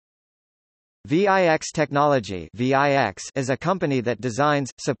Vix Technology (VIX) is a company that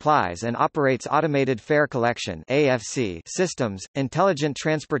designs, supplies and operates automated fare collection (AFC) systems, intelligent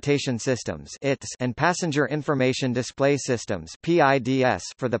transportation systems (ITS), and passenger information display systems (PIDS)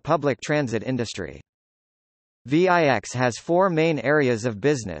 for the public transit industry. VIX has four main areas of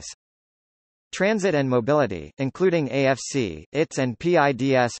business: transit and mobility, including AFC, ITS and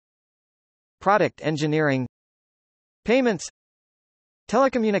PIDS; product engineering; payments;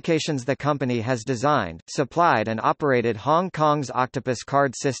 telecommunications. The company has designed, supplied and operated Hong Kong's Octopus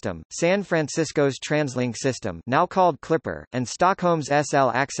card system, San Francisco's TransLink system now called Clipper, and Stockholm's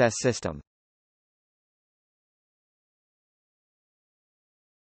SL Access system.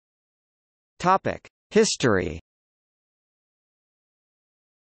 History.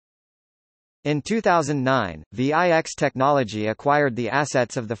 In 2009, Vix Technology acquired the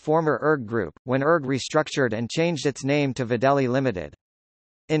assets of the former ERG Group, when ERG restructured and changed its name to Videli Limited.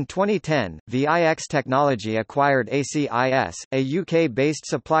 In 2010, Vix Technology acquired ACIS, a UK-based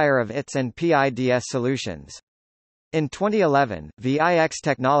supplier of ITS and PIDS solutions. In 2011, Vix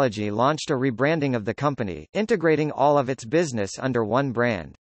Technology launched a rebranding of the company, integrating all of its business under one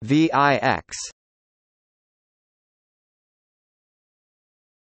brand, VIX.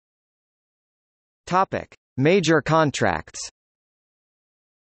 Topic: Major contracts.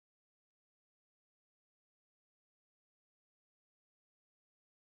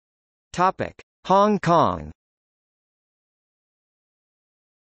 Topic: Hong Kong.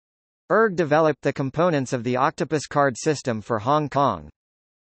 ERG developed the components of the Octopus card system for Hong Kong.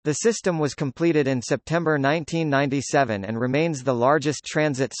 The system was completed in September 1997 and remains the largest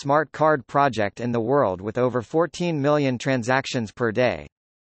transit smart card project in the world with over 14 million transactions per day.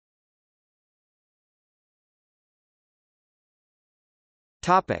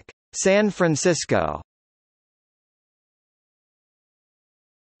 Topic: San Francisco.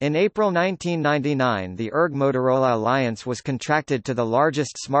 In April 1999, the ERG-Motorola alliance was contracted to the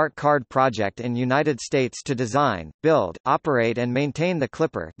largest smart card project in United States to design, build, operate and maintain the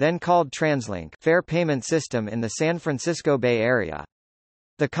Clipper, then called TransLink, fare payment system in the San Francisco Bay Area.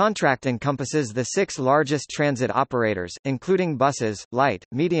 The contract encompasses the 6 largest transit operators, including buses, light,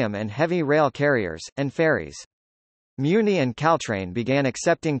 medium and heavy rail carriers, and ferries. Muni and Caltrain began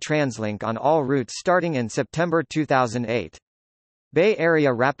accepting TransLink on all routes starting in September 2008. Bay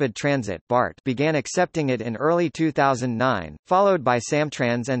Area Rapid Transit (BART) began accepting it in early 2009, followed by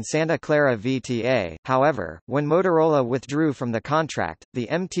Samtrans and Santa Clara VTA. However, when Motorola withdrew from the contract, the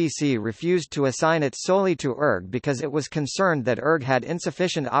MTC refused to assign it solely to ERG because it was concerned that ERG had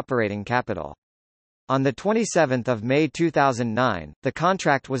insufficient operating capital. On 27 May 2009, the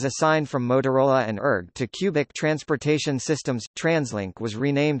contract was assigned from Motorola and ERG to Cubic Transportation Systems. TransLink was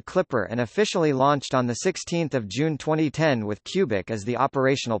renamed Clipper and officially launched on 16 June 2010 with Cubic as the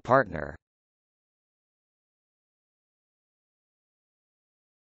operational partner.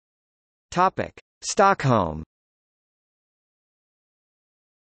 Stockholm.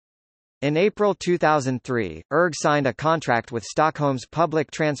 In April 2003, ERG signed a contract with Stockholm's Public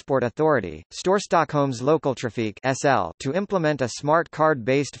Transport Authority, Storstockholms Lokaltrafik (SL), to implement a smart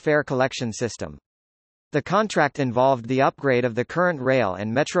card-based fare collection system. The contract involved the upgrade of the current rail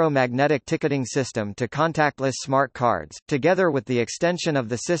and metro magnetic ticketing system to contactless smart cards, together with the extension of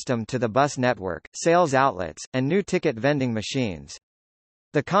the system to the bus network, sales outlets, and new ticket vending machines.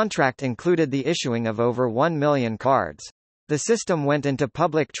 The contract included the issuing of over 1 million cards. The system went into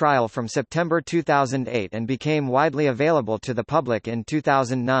public trial from September 2008 and became widely available to the public in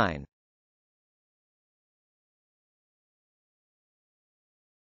 2009.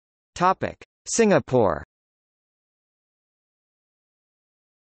 Singapore.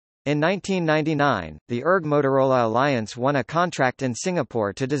 In 1999, the ERG-Motorola alliance won a contract in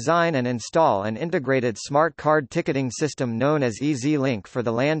Singapore to design and install an integrated smart card ticketing system known as EZ-Link for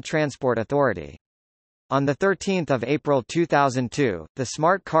the Land Transport Authority. On 13 April 2002, the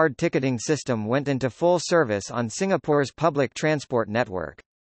smart card ticketing system went into full service on Singapore's public transport network.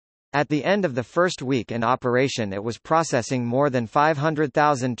 At the end of the first week in operation, it was processing more than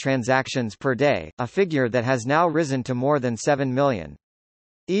 500,000 transactions per day, a figure that has now risen to more than 7 million.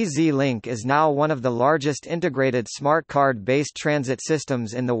 EZ-Link is now one of the largest integrated smart card-based transit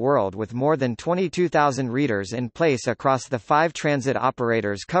systems in the world with more than 22,000 readers in place across the 5 transit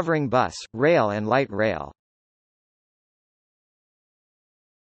operators covering bus, rail and light rail.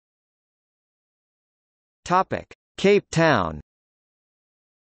 Cape Town.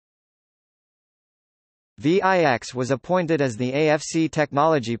 Vix was appointed as the AFC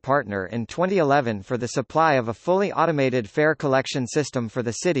technology partner in 2011 for the supply of a fully automated fare collection system for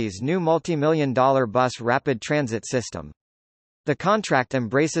the city's new multi-million-dollar bus rapid transit system. The contract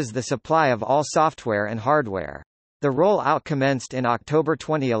embraces the supply of all software and hardware. The rollout commenced in October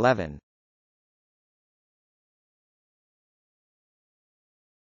 2011.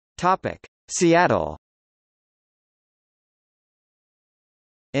 Topic: Seattle.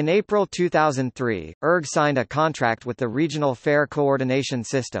 In April 2003, ERG signed a contract with the Regional Fare Coordination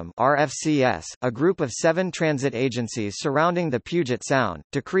System (RFCS), a group of 7 transit agencies surrounding the Puget Sound,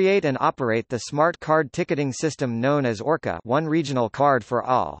 to create and operate the smart card ticketing system known as ORCA, One Regional Card for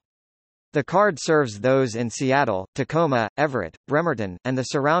All. The card serves those in Seattle, Tacoma, Everett, Bremerton, and the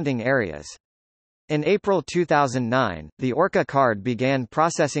surrounding areas. In April 2009, the ORCA card began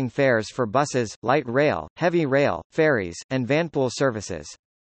processing fares for buses, light rail, heavy rail, ferries, and vanpool services.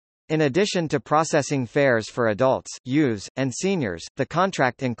 In addition to processing fares for adults, youths, and seniors, the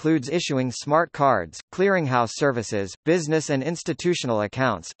contract includes issuing smart cards, clearinghouse services, business and institutional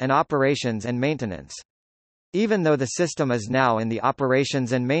accounts, and operations and maintenance. Even though the system is now in the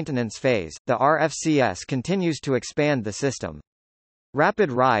operations and maintenance phase, the RFCS continues to expand the system. Rapid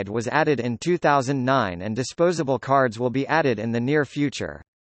Ride was added in 2009 and disposable cards will be added in the near future.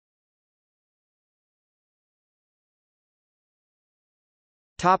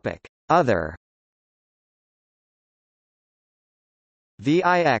 Topic: Other.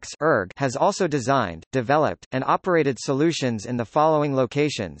 Vix has also designed, developed, and operated solutions in the following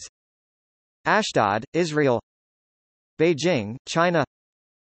locations: Ashdod, Israel; Beijing, China;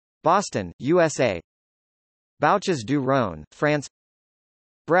 Boston, USA; Bouches du Rhône, France;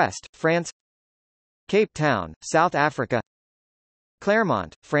 Brest, France; Cape Town, South Africa;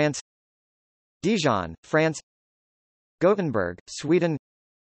 Clermont, France; Dijon, France; Gothenburg, Sweden;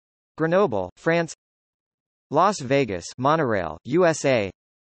 Grenoble, France; Las Vegas, Monorail, USA;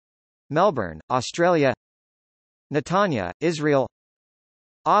 Melbourne, Australia; Netanya, Israel;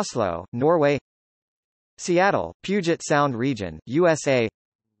 Oslo, Norway; Seattle, Puget Sound region, USA;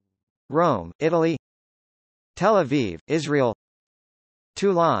 Rome, Italy; Tel Aviv, Israel;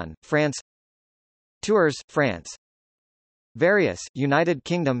 Toulon, France; Tours, France; Various, United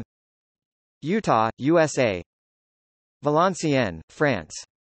Kingdom; Utah, USA; Valenciennes, France.